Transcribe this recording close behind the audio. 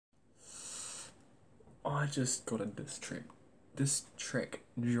I just got a diss track. This track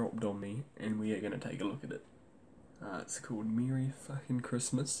dropped on me, and we are gonna take a look at it. It's called Merry Fucking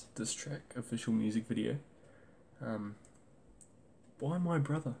Christmas diss track official music video. By my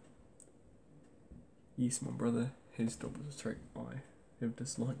brother. Yes, my brother has dropped this track. I have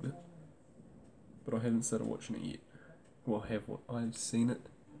disliked it, but I haven't started watching it yet. Well, I've seen it,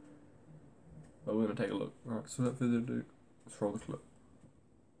 but we're gonna take a look. Alright, so without further ado, let's roll the clip.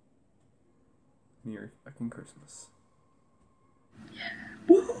 Merry fucking Christmas.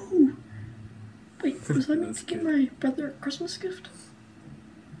 Woohoo! Wait, was I meant to get my brother a Christmas gift?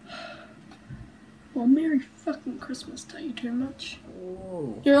 Well, Merry fucking Christmas, tell you too much.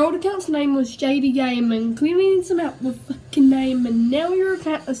 Whoa. Your old account's name was JD Gaming. Clearly needs some help with fucking name, and now your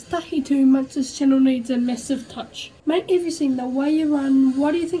account is tahi too much. This channel needs a massive touch. Mate, have you seen the way you run?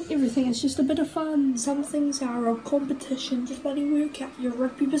 Why do you think everything is just a bit of fun? Some things are a competition. Just let you work out your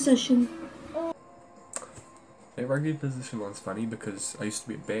rugby position. That rugby position one's funny because I used to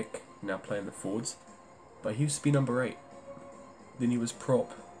be a back, now playing the forwards. But he used to be number 8. Then he was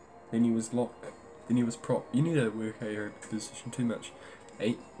prop. Then he was lock. Then he was prop. You need to work out your position too much.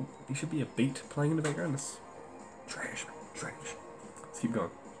 8. There should be a beat playing in the background. It's trash, man. Trash. Let's keep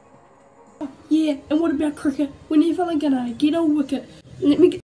going. Yeah, and what about cricket? When are you finally gonna get a wicket? Let me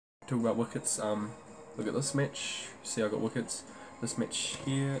get... Talk about wickets. Look at this match. See, I got wickets. This match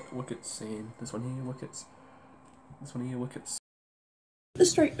here, wickets, and this one here, wickets. This one here, wickets.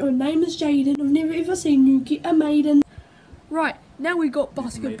 Straight, your name is Jaden. I've never ever seen you get a maiden. Right, now we got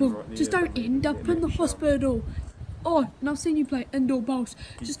basketball. Right, Just don't end up in the hospital. Oh, and I've seen you play indoor bowls.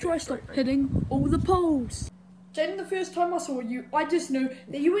 Just try stop hitting all the poles. Jaden, the first time I saw you, I just knew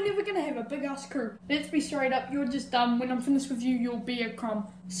that you were never going to have a big ass crew. Let's be straight up, you're just dumb. When I'm finished with you, you'll be a crumb.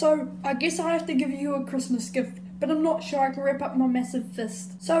 So, I guess I have to give you a Christmas gift, but I'm not sure I can wrap up my massive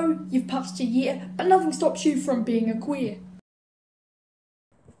fist. So, you've passed your year, but nothing stops you from being a queer.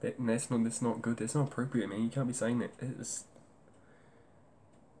 That's not good. That's not appropriate, man. You can't be saying that.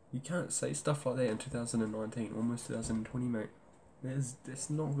 You can't say stuff like that in 2019, almost 2020, mate. That's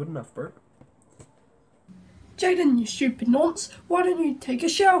not good enough, bro. Jaden, you stupid nonce. Why don't you take a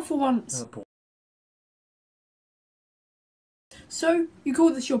shower for once? So, you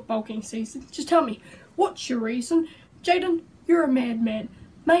call this your bulking season. Just tell me, what's your reason? Jaden, you're a madman.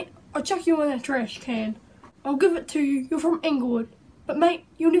 Mate, I'll chuck you in a trash can. I'll give it to you. You're from Inglewood. But mate,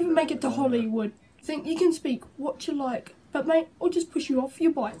 you'll never make it to Hollywood. Think you can speak what you like. But mate, I'll just push you off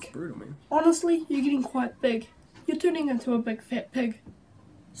your bike. That's brutal, man. Honestly, you're getting quite big. You're turning into a big fat pig.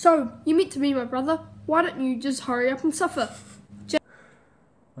 So, you meant to be my brother. Why don't you just hurry up and suffer?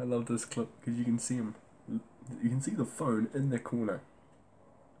 I love this clip because you can see him. You can see the phone in the corner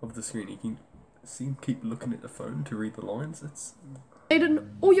of the screen. You can see him keep looking at the phone to read the lines. Jaden,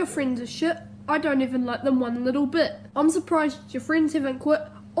 all your friends are shit. I don't even like them one little bit. I'm surprised your friends haven't quit.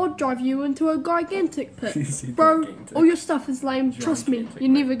 I'd drive you into a gigantic pit. Bro, all your stuff is lame. Trust me, you're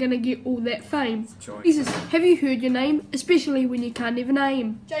never gonna get all that fame. Jesus, have you heard your name? Especially when you can't even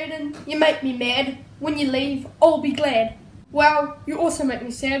aim. Jaden, you make me mad. When you leave, I'll be glad. Well, you also make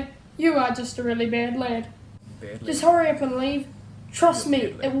me sad. You are just a really bad lad. Just hurry up and leave. Trust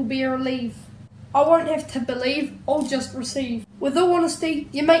me, it will be a relief. I won't have to believe, I'll just receive. With all honesty,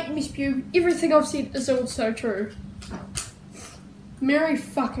 you make me spew. Everything I've said is also true. Merry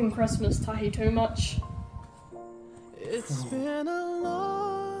fucking Christmas, tahi too much. It's been a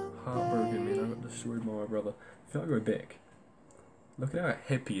long Heartbroken, man. I got destroyed by my brother. If I go back, look at how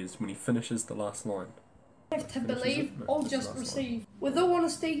happy he is when he finishes the last line. I have to believe, I'll just receive. With all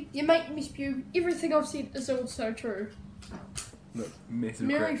honesty, you make me spew. Everything I've said is also true. Look, massive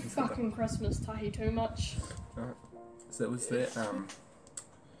Merry crack. fucking Christmas, tahi too much. Alright, so that was that,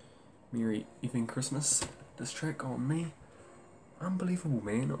 Merry effing Christmas. This track on me. Unbelievable,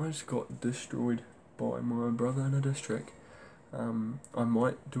 man. I just got destroyed by my brother in a diss track. I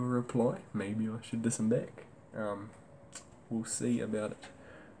might do a reply. Maybe I should diss him back. We'll see about it.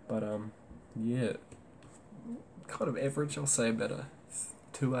 But, yeah. Kind of average, I'll say about a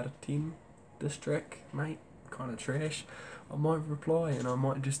 2 out of 10 diss track, mate. Kind of trash. I might reply and I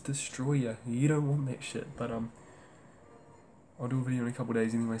might just destroy you. You don't want that shit. But, I'll do a video in a couple of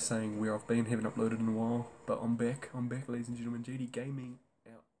days anyway saying where I've been, haven't uploaded in a while. But I'm back, ladies and gentlemen. JD Gaming.